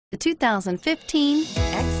The 2015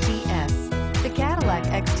 XTS. The Cadillac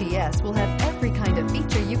XTS will have every kind of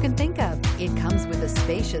feature you can think of. It comes with a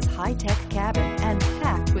spacious high-tech cabin and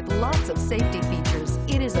packed with lots of safety features.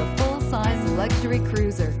 It is a full-size luxury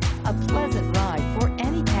cruiser, a pleasant ride for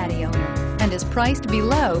any Caddy owner, and is priced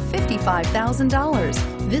below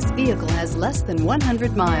 $55,000. This vehicle has less than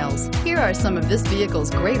 100 miles. Here are some of this vehicle's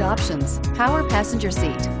great options: power passenger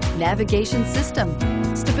seat, navigation system,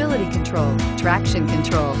 stability control, traction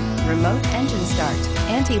control, remote engine start,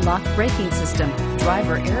 anti-lock braking system,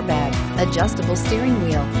 driver airbag, adjustable steering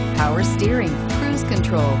wheel, power steering, cruise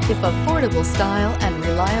control. If affordable style and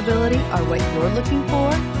reliability are what you're looking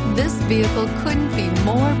for, this vehicle couldn't be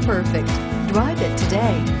more perfect. Drive it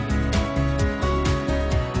today.